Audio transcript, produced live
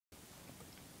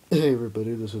Hey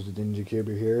everybody, this is Ninja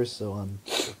Cuber here. So I'm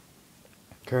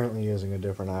currently using a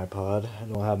different iPod. I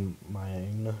don't have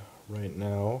mine right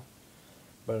now,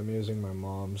 but I'm using my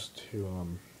mom's to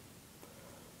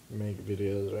make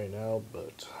videos right now.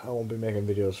 But I won't be making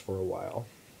videos for a while.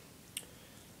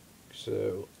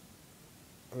 So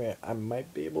I mean, I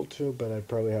might be able to, but I'd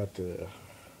probably have to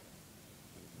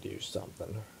do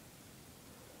something.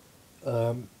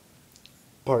 Um,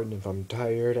 Pardon if I'm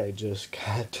tired. I just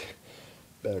got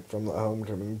back from the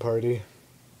homecoming party,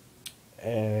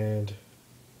 and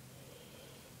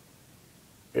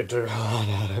it took a lot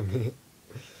out of me.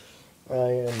 I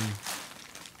am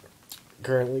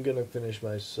currently gonna finish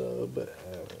my sub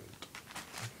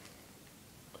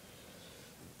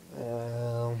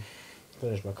and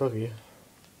finish my cookie.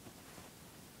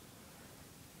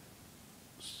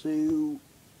 So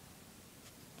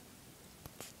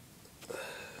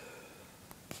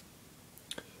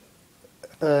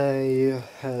I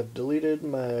have deleted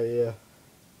my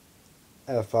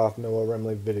F off Noah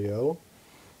Remley video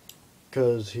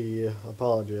because he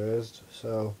apologized.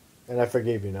 So, and I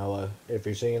forgive you, Noah. If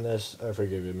you're seeing this, I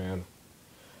forgive you, man.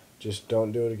 Just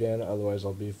don't do it again, otherwise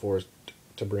I'll be forced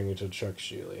to bring you to Chuck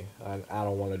Sheely. I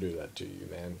don't want to do that to you,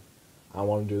 man. I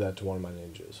want to do that to one of my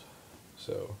ninjas.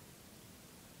 So,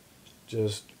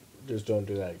 just don't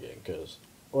do that again, because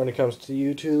when it comes to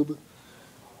YouTube,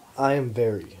 I am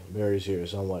very, very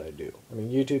serious on what I do. I mean,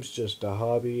 YouTube's just a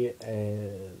hobby,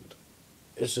 and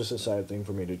it's just a side thing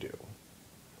for me to do,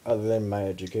 other than my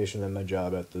education and my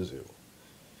job at the zoo.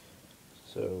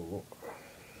 So,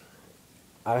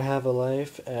 I have a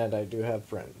life, and I do have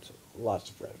friends. Lots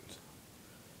of friends.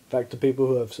 In fact, the people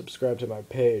who have subscribed to my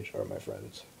page are my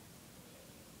friends.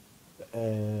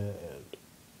 And,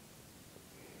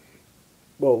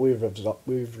 well, we've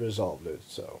resolved it,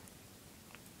 so.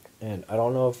 And I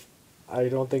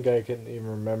don't think I can even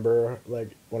remember,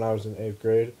 like, when I was in 8th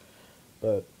grade,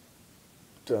 but,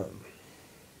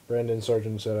 Brandon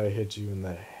Sargent said I hit you in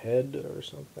the head or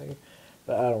something.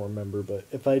 But I don't remember, but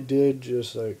if I did,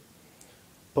 just, like,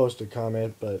 post a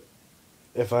comment, but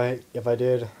if I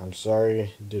did, I'm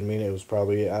sorry, didn't mean it. It was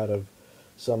probably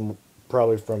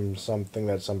probably from something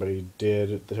that somebody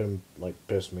did to, like,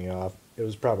 piss me off. It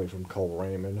was probably from Cole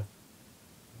Raymond.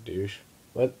 Douche.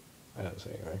 What? I didn't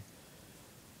say anything.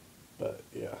 But,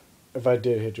 yeah. If I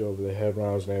did hit you over the head when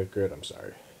I was in 8th grade, I'm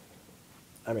sorry.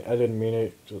 I mean, I didn't mean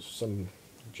it. Just some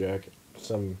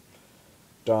some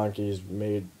donkey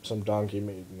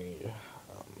made me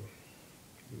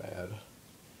mad.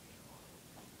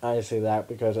 I say that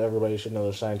because everybody should know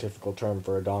the scientific term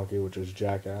for a donkey, which is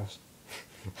jackass.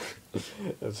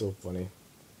 That's so funny.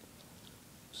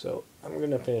 So, I'm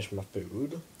gonna finish my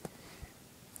food.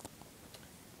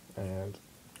 And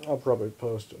I'll probably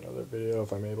post another video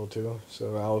if I'm able to.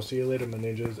 So, I'll see you later, my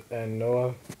ninjas. And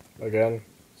Noah, again,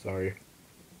 sorry.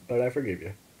 But I forgive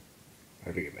you.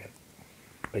 I forgive you, man.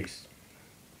 Peace.